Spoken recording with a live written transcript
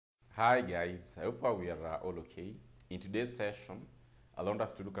Hi guys, I hope we are all okay. In today's session, I want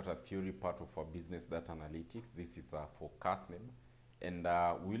us to look at a theory part of our business data analytics. This is for Kasneb, and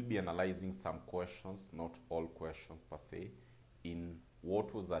we'll be analyzing some questions, not all questions per se, in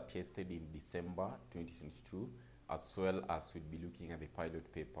what was tested in December 2022, as well as we'll be looking at the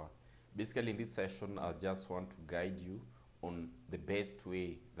pilot paper. Basically, in this session, I just want to guide you on the best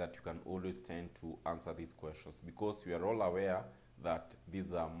way that you can always tend to answer these questions, because we are all aware that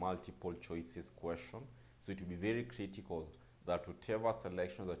these are multiple choices question. So it will be very critical that whatever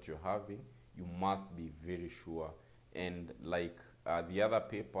selection that you're having, you must be very sure. And like the other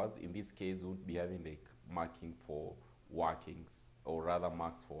papers, in this case, would be having like marking for workings, or rather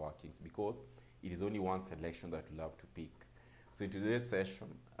marks for workings, because it is only one selection that you'll have to pick. So in today's session,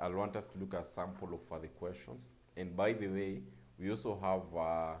 I want us to look at a sample of the questions. And by the way, we also have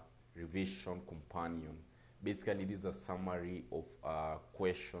a revision companion. Basically, this is a summary of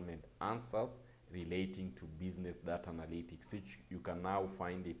question and answers relating to business data analytics, which you can now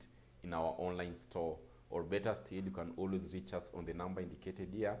find it in our online store. Or better still, you can always reach us on the number indicated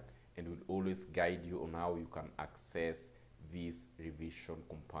here, and we'll always guide you on how you can access this revision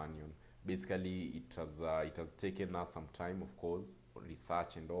companion. Basically, it has taken us some time, of course,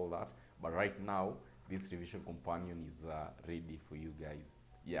 research and all that, but right now, this revision companion is ready for you guys.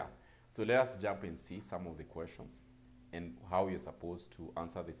 Yeah. So let us jump and see some of the questions and how you're supposed to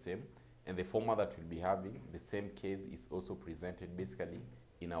answer the same. And the format that we'll be having, the same case is also presented basically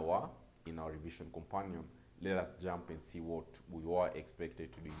in our revision companion. Let us jump and see what we were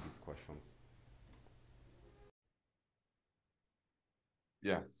expected to do in these questions.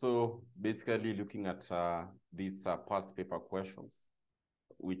 Yeah, so basically looking at these past paper questions,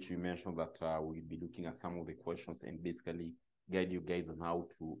 which we mentioned that we'll be looking at some of the questions and basically guide you guys on how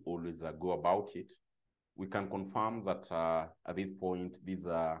to always go about it. We can confirm that at this point, these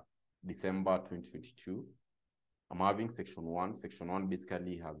are December 2022. I'm having section 1. Section 1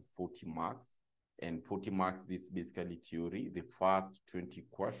 basically has 40 marks. And 40 marks, this is basically theory. The first 20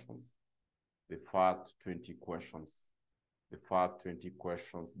 questions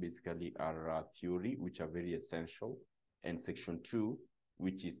basically are theory, which are very essential. And section 2,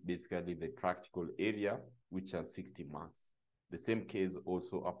 which is basically the practical area, which has 60 marks. The same case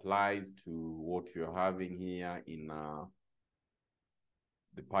also applies to what you're having here in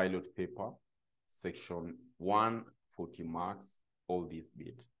the pilot paper. Section 1, 40 marks, all this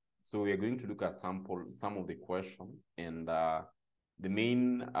bit. So we are going to look at some of the questions, and the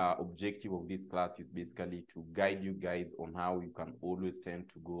main objective of this class is basically to guide you guys on how you can always tend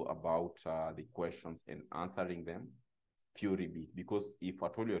to go about the questions and answering them theory bit. Because if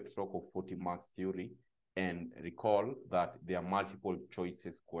at all you talk of 40 marks theory, and recall that there are multiple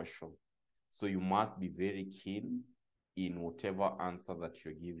choices question, so you must be very keen in whatever answer that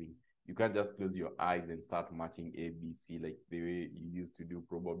you're giving. You can't just close your eyes and start marking A, B, C like the way you used to do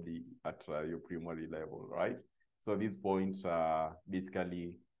probably at your primary level, right? So at this point,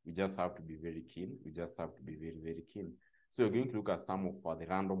 basically, we just have to be very keen. We just have to be very, very keen. So we're going to look at some of the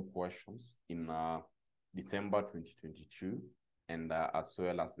random questions in December 2022, and as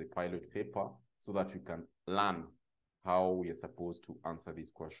well as the pilot paper, so that we can learn how we are supposed to answer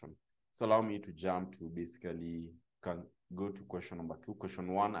this question. So allow me to jump to basically can go to question number 2.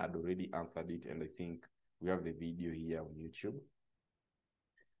 Question 1, I'd already answered it, and I think we have the video here on YouTube.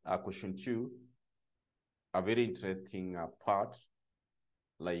 Question 2, a very interesting part,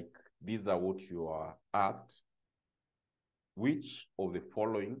 like these are what you are asked. Which of the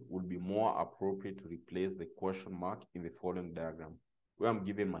following would be more appropriate to replace the question mark in the following diagram? Where I'm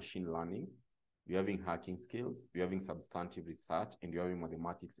given machine learning, you're having hacking skills, you're having substantive research, and you're having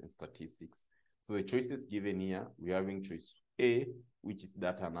mathematics and statistics. So the choices given here, we're having choice A, which is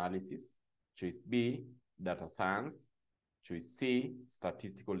data analysis, choice B, data science, choice C,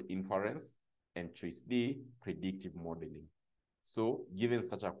 statistical inference, and choice D, predictive modeling. So given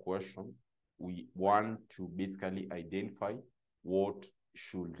such a question, we want to basically identify what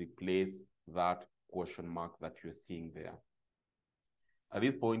should replace that question mark that you're seeing there. At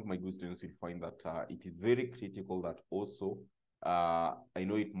this point, my good students will find that it is very critical that also, I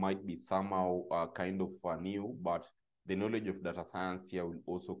know it might be somehow kind of new, but the knowledge of data science here will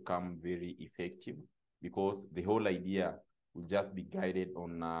also come very effective, because the whole idea will just be guided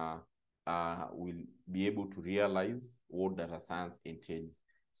on, will be able to realize what data science entails.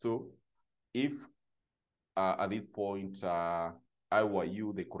 So if at this point, I were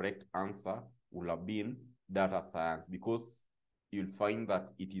you, the correct answer would have been data science, because you'll find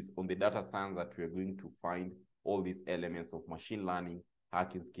that it is on the data science that we are going to find all these elements of machine learning,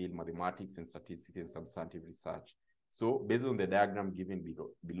 hacking skill, mathematics and statistics and substantive research. So based on the diagram given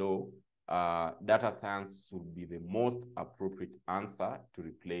below, data science would be the most appropriate answer to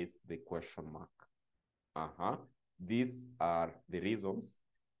replace the question mark. These are the reasons.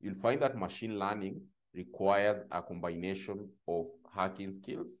 You'll find that machine learning requires a combination of hacking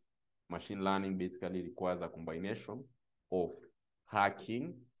skills. Machine learning basically requires a combination of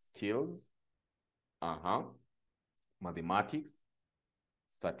hacking skills, mathematics,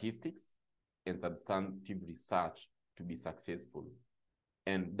 statistics, and substantive research to be successful.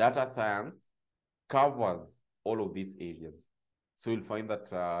 And data science covers all of these areas. So you'll find that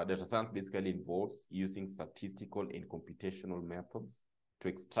data science basically involves using statistical and computational methods to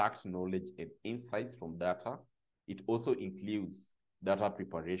extract knowledge and insights from data. It also includes data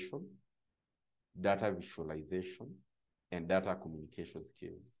preparation, data visualization, and data communication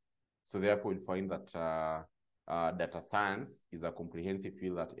skills. So therefore, you'll find that data science is a comprehensive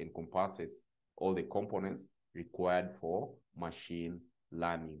field that encompasses all the components required for machine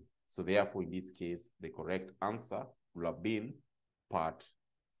learning. So therefore, in this case, the correct answer will have been part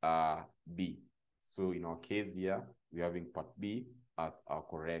B. So in our case here, we're having part B as our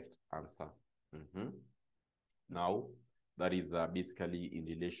correct answer. Now, that is basically in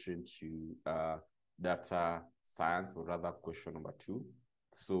relation to data science, or rather question number 2.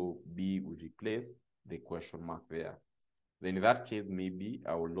 So B will replace the question mark there. Then in that case, maybe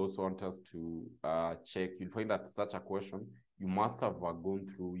I will also want us to check. You'll find that such a question, you must have gone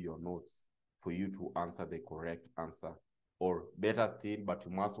through your notes for you to answer the correct answer. Or better still, but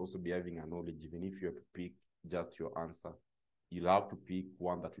you must also be having a knowledge, even if you have to pick just your answer. You'll have to pick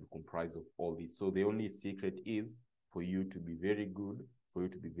one that will comprise of all this. So the only secret is for you to be very good, for you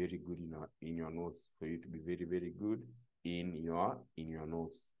to be very good in your notes, for you to be very, very good in your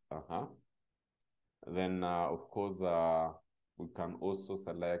notes. Then, of course, we can also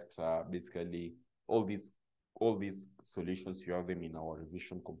select basically all these solutions. You have them in our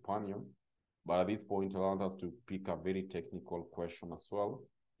revision companion. But at this point, allow us to pick a very technical question as well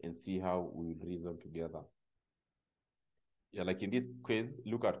and see how we will reason together. Yeah, like in this case,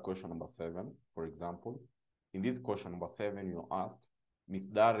 look at question number 7, for example. In this question number 7, you're asked, Ms.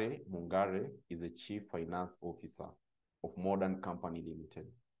 Dare Mungare is a chief finance officer of Modern Company Limited.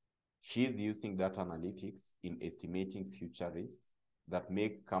 She is using data analytics in estimating future risks that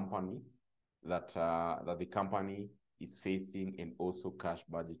make that the company is facing, and also cash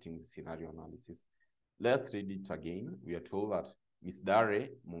budgeting scenario analysis. Let's read it again. We are told that Ms. Dare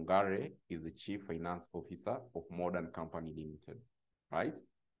Mungare is the chief finance officer of Modern Company Limited, right?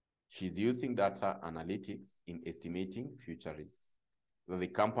 She's using data analytics in estimating future risks that the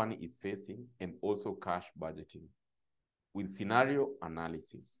company is facing, and also cash budgeting with scenario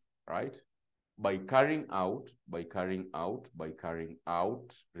analysis, right? By carrying out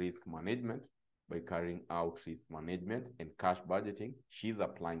risk management, and cash budgeting, she's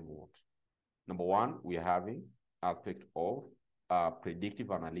applying what? Number 1, we are having aspect of predictive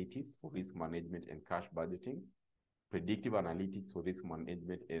analytics for risk management and cash budgeting, predictive analytics for risk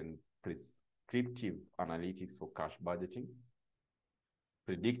management and prescriptive analytics for cash budgeting,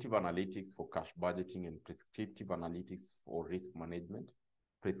 predictive analytics for cash budgeting and prescriptive analytics for risk management,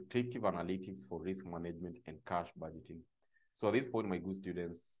 prescriptive analytics for risk management and cash budgeting. So at this point, my good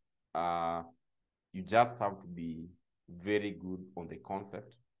students, you just have to be very good on the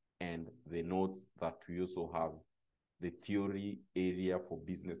concept and the notes that we also have the theory area for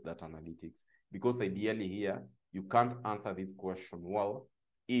business data analytics. Because ideally here, you can't answer this question well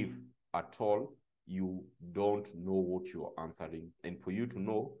if at all you don't know what you're answering. And for you to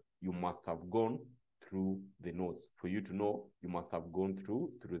know, you must have gone through the notes. For you to know, you must have gone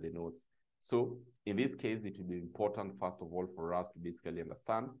through the notes. So in this case, it will be important, first of all, for us to basically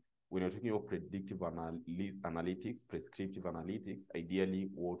understand when you're talking of predictive analytics, prescriptive analytics, ideally,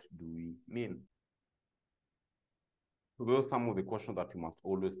 what do we mean? So those are some of the questions that we must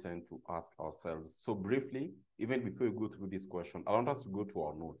always tend to ask ourselves. So briefly, even before we go through this question, I want us to go to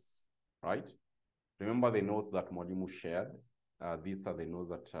our notes, right? Remember the notes that Mwalimu shared. These are the notes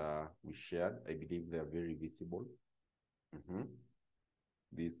that we shared. I believe they are very visible.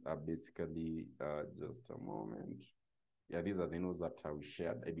 These are basically, just a moment. Yeah, these are the notes that we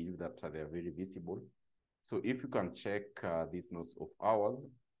shared. I believe that they are very visible. So if you can check these notes of ours,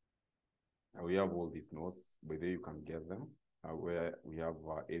 we have all these notes. By the way, you can get them, where we have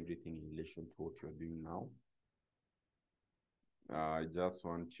everything in relation to what you're doing now. I just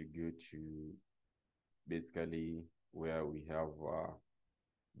want to go to basically where we have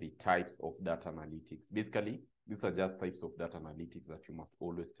the types of data analytics. Basically, these are just types of data analytics that you must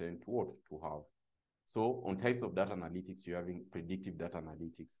always tend to have. So on types of data analytics, you're having predictive data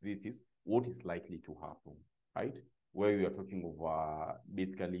analytics. This is what is likely to happen, right? where we are talking of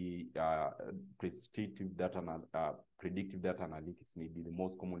basically predictive data analytics may be the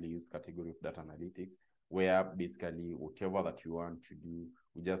most commonly used category of data analytics, where basically whatever that you want to do,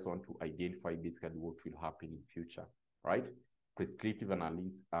 we just want to identify basically what will happen in future, right? Prescriptive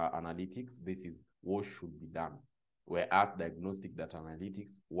analytics, this is what should be done. Whereas diagnostic data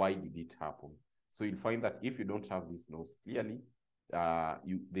analytics, why did it happen? So you'll find that if you don't have these notes clearly,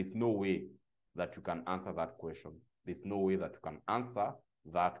 there's no way that you can answer that question. There's no way that you can answer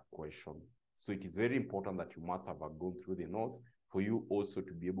that question. So it is very important that you must have gone through the notes for you also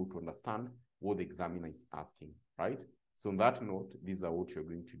to be able to understand what the examiner is asking, right? So on that note, these are what you're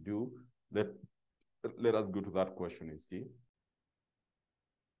going to do. Let us go to that question and see.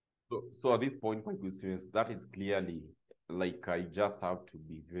 So at this point, my good students, that is clearly like you just have to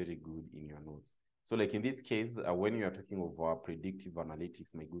be very good in your notes. So like in this case, when you are talking of predictive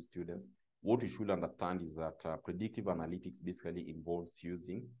analytics, my good students, what you should understand is that predictive analytics basically involves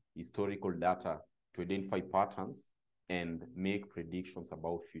using historical data to identify patterns and make predictions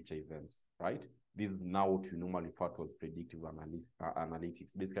about future events, right? This is now what you normally refer to as predictive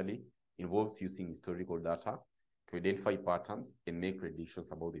analytics. Basically, involves using historical data to identify patterns and make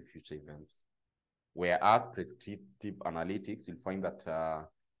predictions about the future events. Whereas prescriptive analytics, you'll find that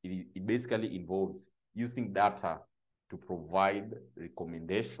it basically involves using data to provide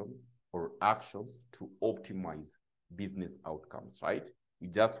recommendation or actions to optimize business outcomes, right? We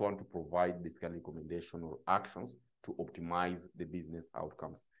just want to provide basically recommendation or actions to optimize the business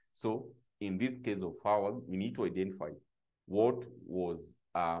outcomes. So in this case of ours, we need to identify what was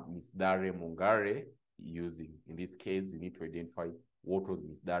Ms. Daria Mongare using. In this case, we need to identify what was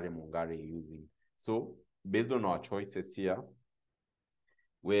Ms. Daria Mongare using. So based on our choices here,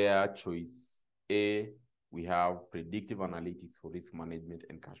 where choice A, we have predictive analytics for risk management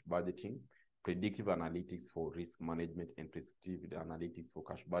and cash budgeting, predictive analytics for risk management and prescriptive analytics for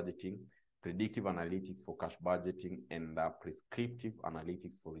cash budgeting, predictive analytics for cash budgeting, and prescriptive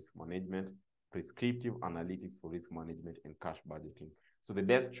analytics for risk management, prescriptive analytics for risk management and cash budgeting. So the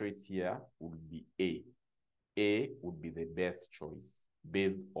best choice here would be A. A would be the best choice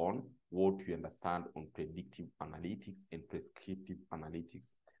based on what you understand on predictive analytics and prescriptive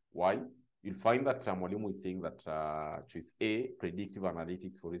analytics. Why? You'll find that Mwalimu is saying that choice A, predictive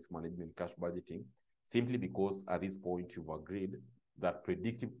analytics for risk management and cash budgeting, simply because at this point you've agreed that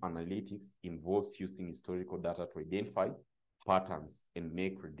predictive analytics involves using historical data to identify patterns and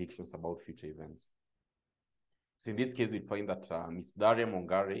make predictions about future events. So in this case, we find that Ms. Daria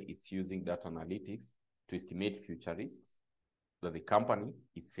Mongare is using data analytics to estimate future risks that the company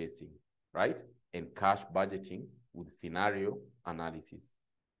is facing, right? And cash budgeting with scenario analysis,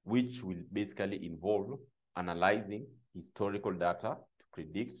 which will basically involve analyzing historical data to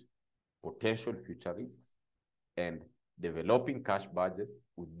predict potential future risks and developing cash budgets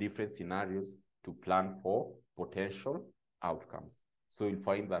with different scenarios to plan for potential outcomes. So you'll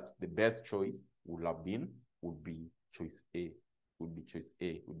find that the best choice would be choice A,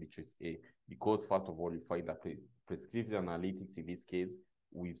 because first of all, you find that prescriptive analytics in this case,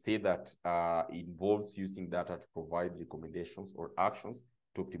 we've said that involves using data to provide recommendations or actions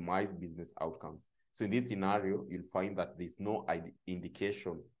to optimize business outcomes. So in this scenario, you'll find that there's no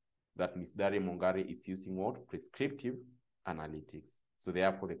indication that Ms. Daria Mongare is using what? Prescriptive analytics. So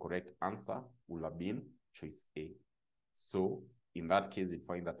therefore, the correct answer will have been choice A. So in that case, you'll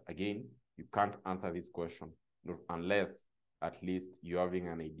find that, again, you can't answer this question unless at least you're having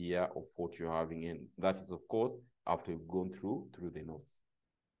an idea of what you're having in. That is, of course, after you've gone through the notes.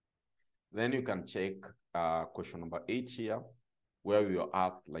 Then you can check question number 8 here, where we are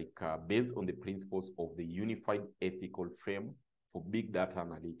asked, like, based on the principles of the unified ethical frame for big data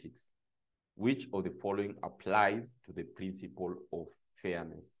analytics, which of the following applies to the principle of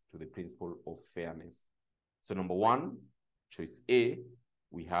fairness, So number 1, choice A,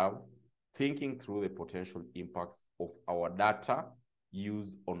 we have thinking through the potential impacts of our data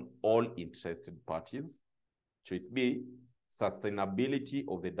use on all interested parties. Choice B, sustainability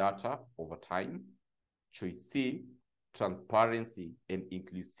of the data over time. Choice C, transparency and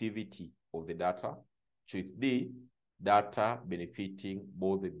inclusivity of the data. Choice D, data benefiting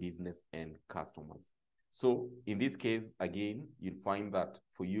both the business and customers. So in this case, again, you'll find that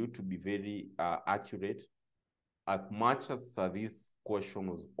for you to be very accurate, as much as this question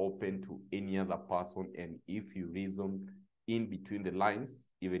was open to any other person, and if you reason in between the lines,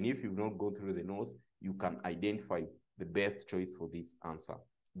 even if you've not gone through the notes, you can identify the best choice for this answer,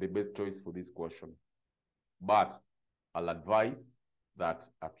 the best choice for this question. But I'll advise that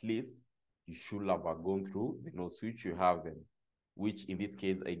at least you should have gone through the notes, which you have them, which in this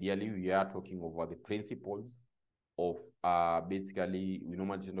case, ideally, we are talking over the principles of basically, we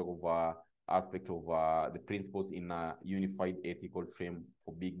normally talk of aspect of the principles in a unified ethical frame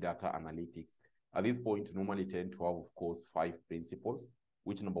for big data analytics. At this point, we normally tend to have, of course, 5 principles,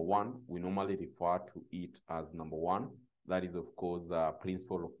 which number 1, we normally refer to it as number 1. That is, of course,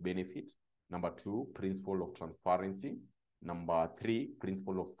 principle of benefit. Number 2, principle of transparency. Number 3,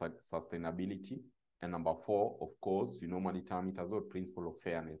 principle of sustainability. And number 4, of course, we normally term it as well, principle of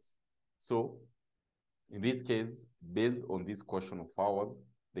fairness. So in this case, based on this question of ours,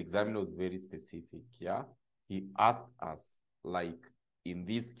 the examiner was very specific, yeah? He asked us, like in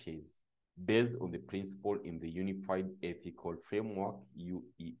this case, based on the principle in the Unified Ethical Framework,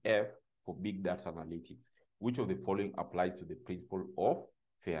 UEF, for big data analytics, which of the following applies to the principle of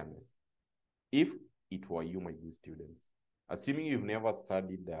fairness? If it were you, my good students, assuming you've never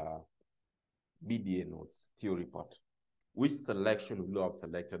studied the BDA notes, theory part, which selection would you have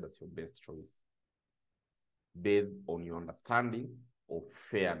selected as your best choice based on your understanding of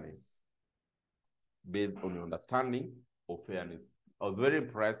fairness? Based on your understanding of fairness. I was very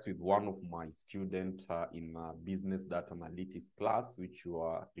impressed with one of my students in business data analytics class, which you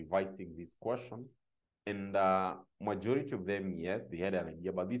are revising this question. And majority of them, yes, they had an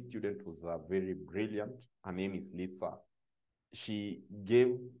idea, but this student was very brilliant. Her name is Lisa. She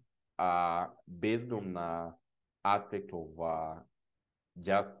gave, based on aspect of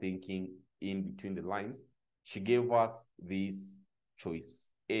just thinking in between the lines, she gave us this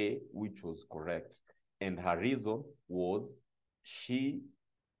choice A, which was correct. And her reason was she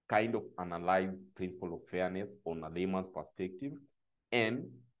kind of analyzed principle of fairness on a layman's perspective, and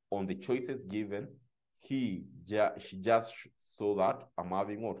on the choices given, she just saw that I'm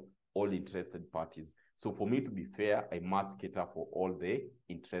having what? All interested parties. So for me to be fair, I must cater for all the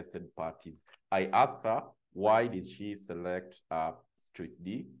interested parties. I asked her, why did she select choice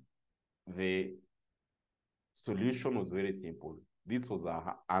D? The solution was very simple. This was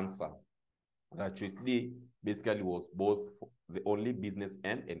her answer. Choice D basically was both the only business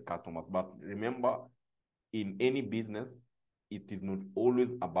end and customers. But remember, in any business, it is not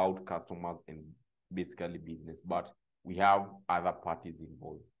always about customers and basically business, but we have other parties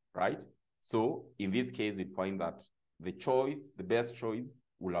involved, right? So in this case, we find that the best choice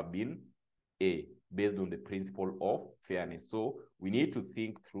will have been A, based on the principle of fairness. So we need to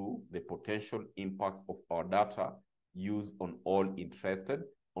think through the potential impacts of our data used on all interested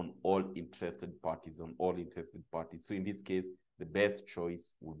parties, So in this case, the best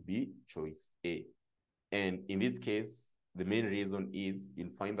choice would be choice A. And in this case, the main reason is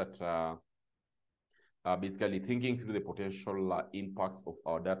you'll find that basically thinking through the potential impacts of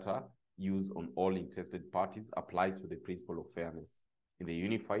our data used on all interested parties applies to the principle of fairness in the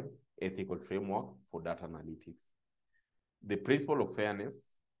Unified Ethical Framework for Data Analytics. The principle of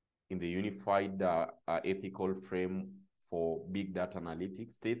fairness in the Unified Ethical Frame for Big Data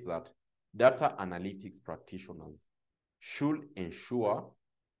Analytics states that data analytics practitioners should ensure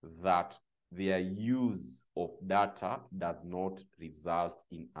that their use of data does not result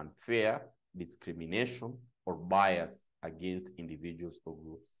in unfair discrimination or bias against individuals or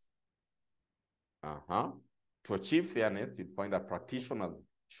groups. To achieve fairness, you'll find that practitioners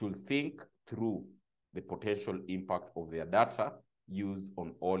should think through the potential impact of their data used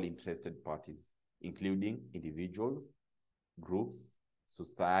on all interested parties, including individuals, groups,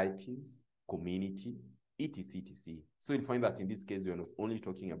 societies, community, etc., etc. So you'll find that in this case, we're not only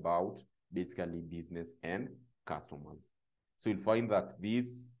talking about basically business and customers. So you'll find that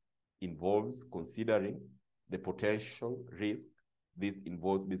this involves considering the potential risk. This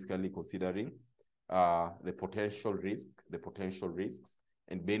involves basically considering the potential risks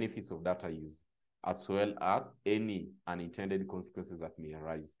and benefits of data use, as well as any unintended consequences that may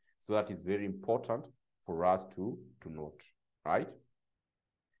arise. So that is very important for us to note, right?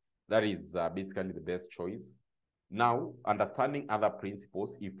 That is basically the best choice. Now, understanding other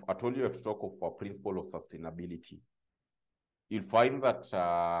principles, if I told you to talk of a principle of sustainability, you'll find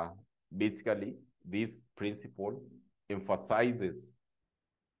that basically this principle emphasizes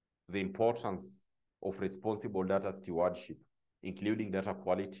the importance of responsible data stewardship, including data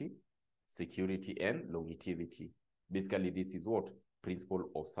quality, security, and longevity. Basically, this is what? Principle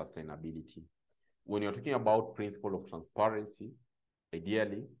of sustainability. When you're talking about principle of transparency,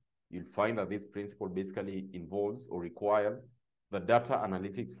 ideally, you'll find that this principle basically involves or requires the data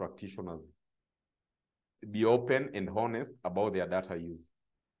analytics practitioners be open and honest about their data use,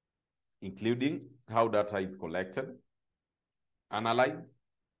 including how data is collected, analyzed,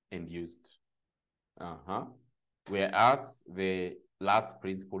 and used. Whereas the last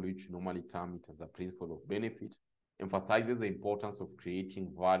principle, which normally term it as a principle of benefit, emphasizes the importance of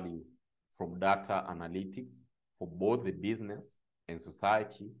creating value from data analytics for both the business and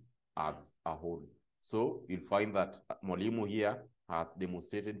society as a whole. So you'll find that Mwalimu here has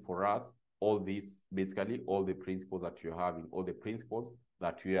demonstrated for us all these, basically all the principles that you're having, all the principles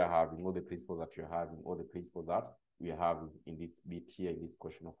that we are having, all the principles that you're having, all the principles that we are having in this bit here, in this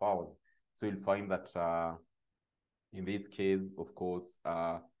question of ours. So you'll find that in this case, of course,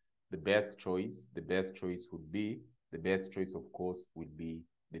 the best choice would be, the best choice, of course, would be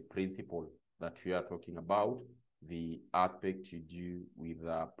the principle that we are talking about, the aspect you do with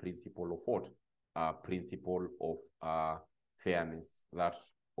the principle of what? Principle of fairness. That,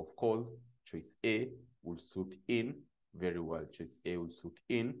 of course, choice A will suit in very well. Choice A will suit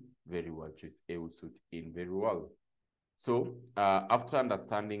in very well. Choice A will suit in very well. So after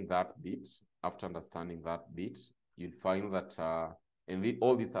understanding that bit, you'll find that in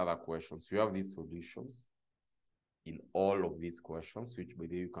all these other questions, you have these solutions in all of these questions, which by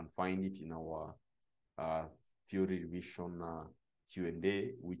the way, you can find it in our theory revision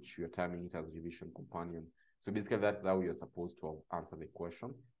Q&A, which we are terming it as revision companion. So basically, that's how you're supposed to answer the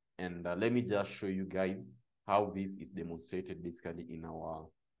question. And let me just show you guys how this is demonstrated basically in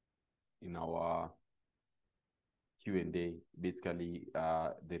our Q&A, basically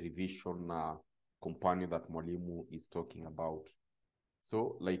the revision companion that Mwalimu is talking about.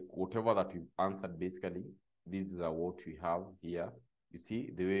 So like whatever that we've answered, basically, this is what we have here. You see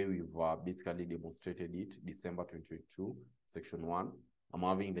the way we've basically demonstrated it, December 2022, section 1. I'm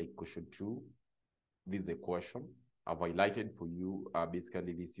having like question 2. This is a question. I've highlighted for you,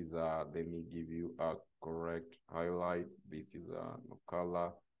 basically this is, let me give you a correct highlight. This is no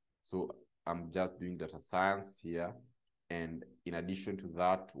color. So I'm just doing data science here. And in addition to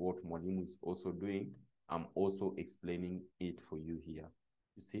that, what Mwalimu is also doing, I'm also explaining it for you here.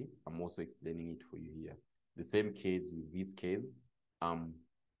 You see, I'm also explaining it for you here. The same case with this case,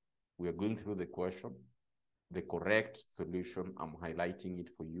 we are going through the question, the correct solution, I'm highlighting it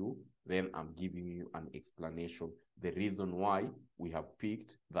for you, then I'm giving you an explanation, the reason why we have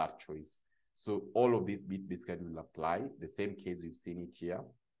picked that choice. So all of this bit basically will apply, the same case we've seen it here.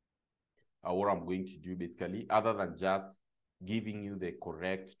 What I'm going to do basically, other than just giving you the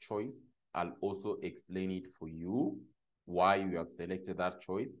correct choice, I'll also explain it for you, why you have selected that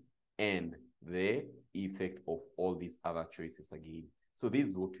choice, and the effect of all these other choices again. So this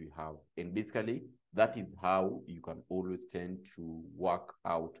is what we have. And basically, that is how you can always tend to work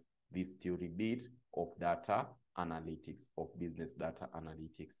out this theory bit of data analytics, of business data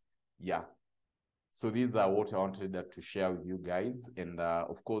analytics. Yeah. So these are what I wanted to share with you guys. And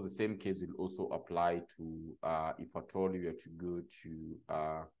of course, the same case will also apply to, if at all you are to go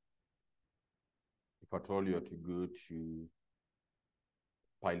to,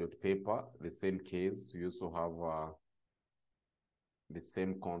 pilot paper, the same case, we also have the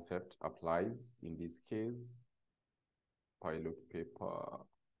same concept applies in this case. Pilot paper,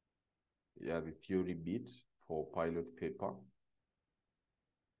 yeah, the theory bit for pilot paper.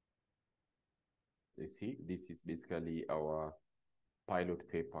 You see, this is basically our pilot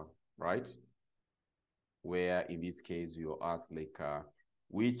paper, right? Where in this case, you ask like,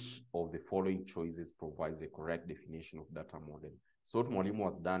 which of the following choices provides the correct definition of data model? So what Mwalimu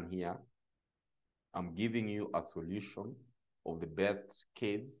has done here, I'm giving you a solution of the best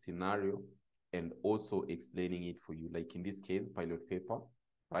case scenario and also explaining it for you. Like in this case, pilot paper,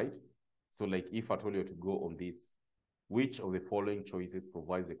 right? So like if I told you to go on this, which of the following choices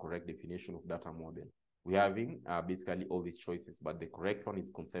provides the correct definition of data model? We're having basically all these choices, but the correct one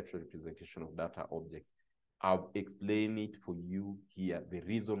is conceptual representation of data objects. I've explained it for you here, the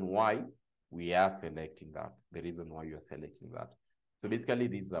reason why we are selecting that, the reason why you are selecting that. So basically,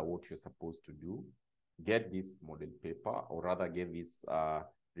 these are what you're supposed to do. Get this model paper, or rather get this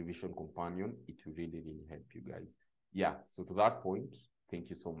revision companion. It will really, really help you guys. Yeah, so to that point, thank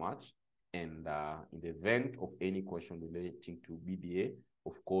you so much. And in the event of any question relating to BDA,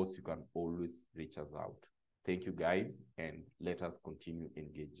 of course, you can always reach us out. Thank you, guys, and let us continue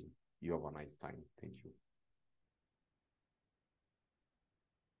engaging. You have a nice time. Thank you.